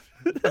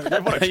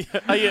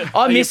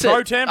 I miss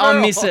it. I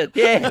miss it.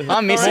 Yeah,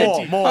 I miss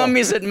it. More. I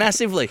miss it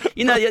massively.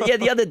 You know,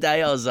 the other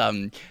day I was,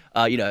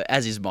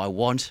 as is my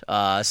wont,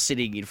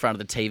 sitting in front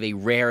of the TV,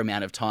 rare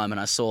amount of time,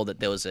 and I saw that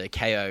there was a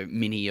KO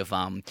mini of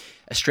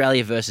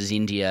Australia versus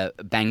India,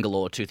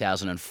 Bangalore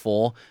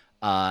 2004.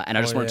 And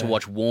I just wanted to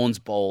watch Warne's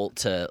bowl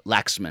to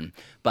Laxman.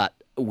 But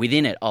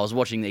within it, I was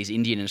watching these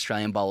Indian and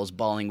Australian bowlers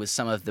bowling with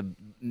some of the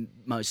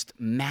most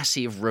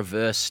massive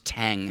reverse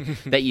tang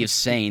that you've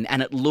seen,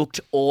 and it looked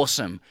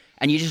awesome.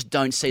 And you just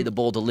don't see the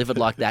ball delivered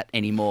like that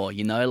anymore,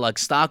 you know? Like,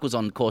 Stark was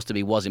on course to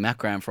be Wasim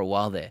Akram for a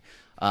while there.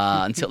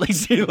 Until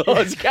these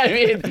laws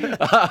came in.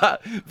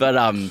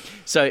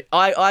 So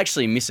I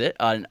actually miss it.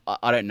 I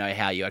don't know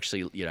how you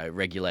actually,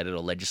 regulate it or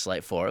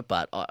legislate for it,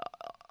 but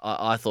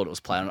I thought it was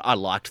playing. I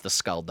liked the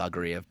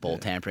skullduggery of ball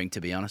tampering, to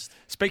be honest.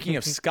 Speaking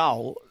of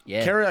skull,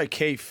 Kerry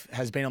O'Keefe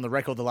has been on the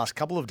record the last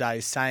couple of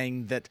days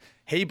saying that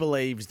he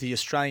believes the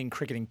Australian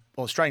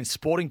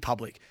sporting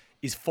public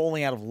is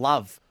falling out of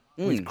love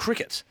with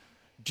cricket.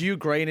 Do you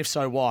agree, and if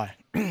so, why?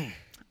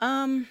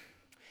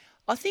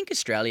 I think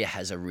Australia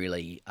has a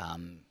really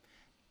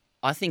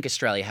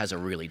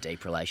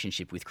deep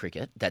relationship with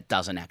cricket that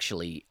doesn't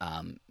actually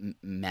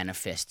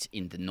manifest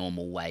in the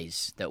normal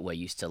ways that we're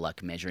used to,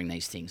 like, measuring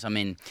these things. I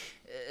mean,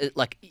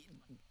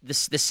 the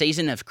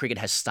season of cricket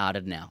has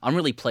started now. I'm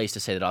really pleased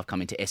to say that I've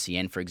come into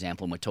SEN, for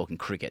example, and we're talking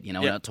cricket. We're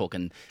not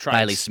talking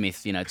Bailey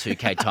Smith,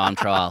 2K time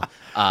trial.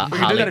 We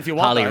can do that if you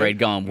want, Harley though. Reid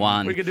going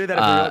one. We can do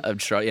that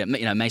if you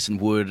want. Mason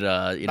Wood,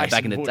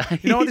 back in the day.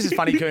 You know what, this is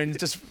funny, Coons,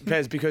 just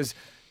Pez, because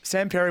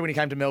Sam Perry, when he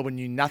came to Melbourne,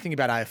 knew nothing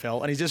about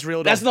AFL, and he's just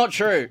reeled That's off not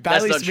true. Bailey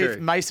That's not Smith, true.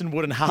 Mason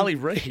Wood, and Harley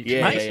Reid.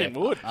 Mason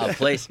Wood. Oh,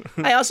 please.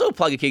 Hey, I saw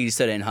Plugger Kicky's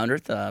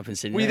 1300th up in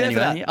Sydney. Were you there for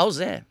anyway. that? I was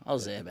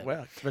there. Man.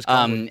 Wow.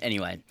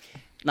 Anyway.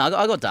 No,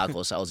 I got Dark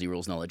Horse Aussie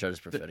rules knowledge. I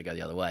just prefer to go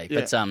the other way.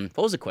 Yeah. But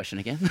what was the question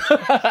again?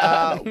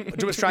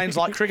 Do Australians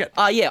like cricket?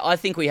 I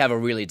think we have a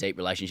really deep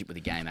relationship with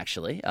the game,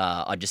 actually.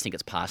 I just think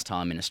it's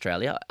pastime in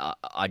Australia.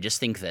 I just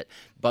think that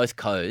both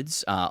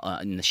codes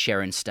in the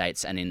Sherrin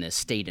states and in the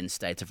Steeden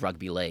states of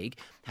rugby league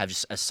have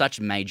just such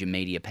major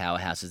media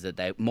powerhouses that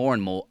they're more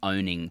and more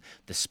owning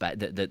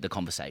the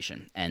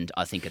conversation. And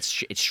I think it's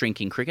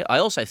shrinking cricket. I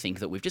also think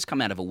that we've just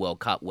come out of a World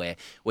Cup where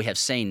we have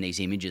seen these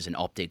images and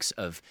optics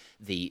of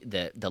the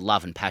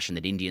love and passion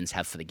that Indians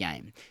have for the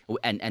game.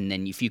 And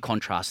then if you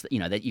contrast, that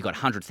you've got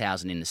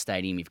 100,000 in the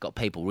stadium, you've got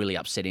people really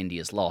upset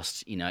India's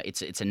lost.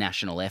 It's a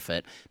national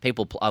effort.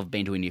 I've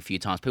been to India a few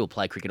times. People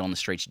play cricket on the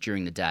streets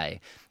during the day.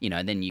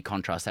 And then you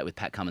contrast that with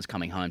Pat Cummins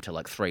coming home to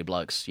like three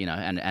blokes,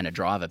 and a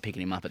driver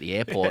picking him up at the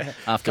airport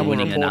after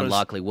winning an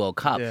unlikely World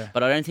Cup. Yeah.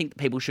 But I don't think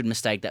people should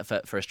mistake that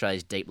for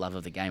Australia's deep love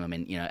of the game. I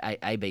mean,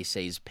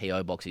 ABC's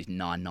PO box is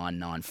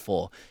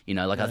 9994.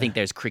 I think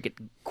there's cricket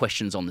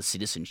questions on the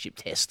citizenship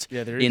test.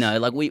 Yeah, there is.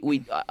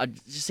 I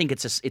just think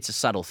it's a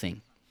subtle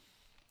thing.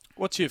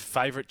 What's your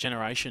favourite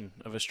generation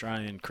of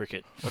Australian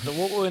cricket?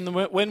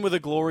 When were the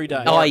glory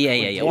days? Oh,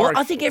 yeah. Well,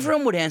 I think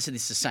everyone would answer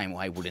this the same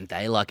way, wouldn't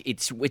they? Like,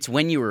 it's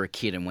when you were a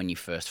kid and when you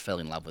first fell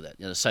in love with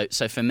it.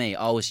 So for me,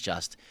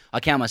 I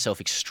count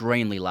myself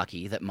extremely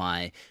lucky that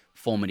my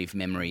formative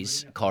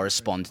memories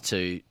correspond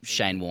to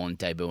Shane Warne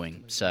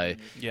debuting. So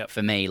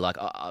for me, like,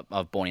 I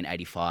was born in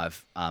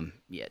 85,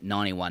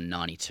 91,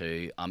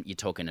 92. You're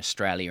talking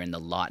Australia in the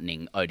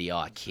Lightning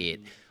ODI kit.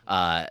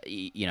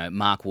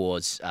 Mark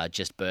Ward's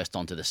just burst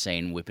onto the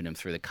scene, whipping him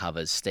through the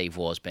covers. Steve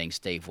Waugh's being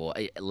Steve Waugh.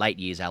 Late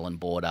years, Alan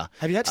Border.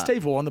 Have you had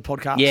Steve Waugh on the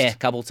podcast? Yeah, a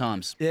couple of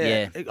times.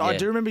 Yeah. I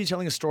do remember you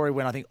telling a story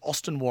when I think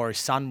Austin Waugh, his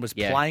son, was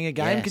playing a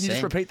game. Can you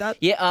just repeat that?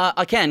 Yeah,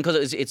 I can,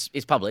 because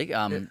it's public.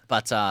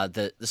 But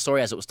the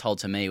story as it was told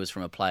to me was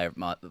from a player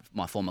of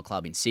my former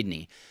club in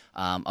Sydney.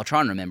 I'll try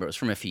and remember. It was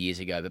from a few years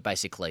ago, but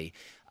basically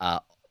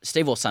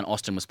Steve Waugh's son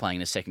Austin was playing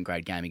in a second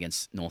grade game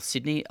against North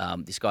Sydney.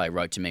 This guy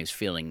wrote to me was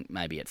feeling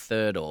maybe at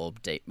third or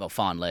deep,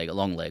 fine leg, a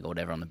long leg or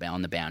whatever on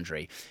the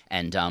boundary,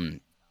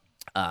 and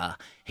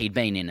he'd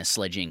been in a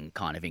sledging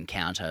kind of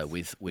encounter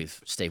with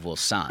Steve Waugh's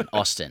son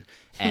Austin,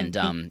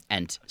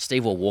 and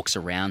Steve Waugh walks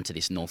around to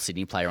this North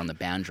Sydney player on the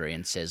boundary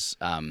and says,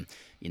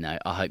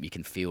 I hope you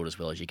can field as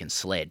well as you can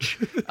sledge,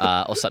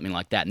 or something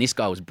like that. And this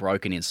guy was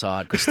broken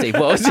inside because Steve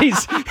Waugh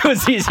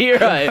was his hero.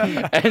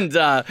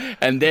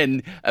 And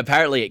then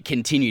apparently it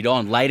continued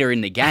on later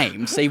in the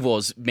game. Steve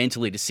Waugh's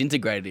mentally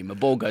disintegrated him. A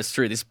ball goes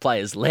through this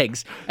player's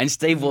legs, and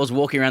Steve Waugh's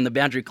walking around the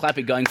boundary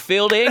clapping, going,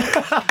 fielding.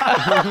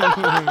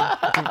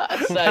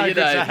 So,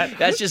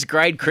 that's just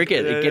great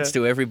cricket. It gets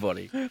to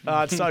everybody.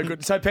 It's so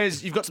good. So,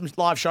 Pez, you've got some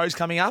live shows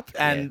coming up,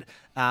 and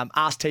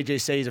Ask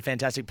TGC is a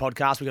fantastic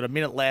podcast. We've got a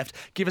minute left.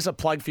 Give us a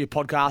plug for your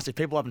podcast. If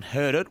people haven't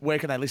heard it, where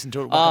can they listen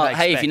to it? What can they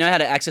expect? If you know how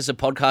to access a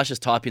podcast,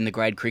 just type in The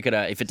Grade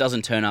Cricketer. If it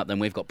doesn't turn up, then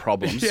we've got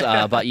problems.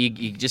 But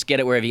you just get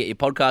it wherever you get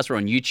your podcasts. We're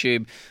on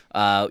YouTube.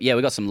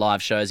 We've got some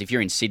live shows. If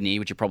you're in Sydney,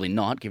 which you're probably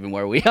not, given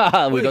where we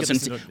are, we've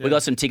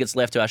got some tickets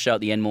left to our show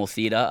at the Enmore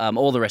Theatre.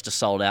 All the rest are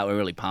sold out. We're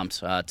really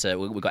pumped.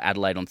 We've got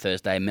Adelaide on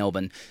Thursday,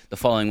 Melbourne the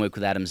following week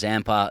with Adam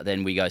Zampa.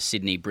 Then we go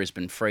Sydney,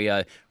 Brisbane,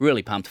 Freo.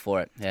 Really pumped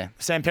for it. Yeah.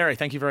 Sam Perry,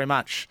 thank you very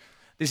much.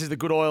 This is the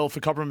Good Oil for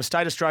Cobram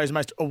Estate, Australia's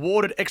most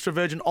awarded extra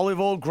virgin olive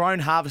oil, grown,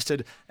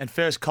 harvested, and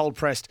first cold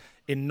pressed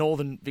in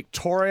northern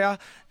Victoria.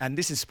 And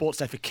this is Sports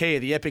Day for Kia.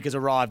 The Epic has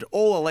arrived.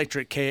 All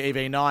electric Kia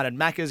EV9 at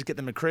Macca's. Get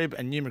the McCrib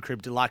and new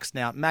McCrib Deluxe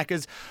now at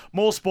Macca's.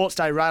 More Sports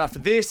Day right after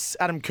this.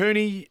 Adam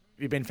Cooney,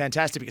 you've been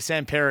fantastic.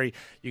 Sam Perry,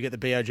 you get the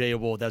BOG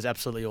award. That was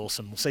absolutely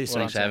awesome. We'll see you soon.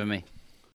 Thanks for having me.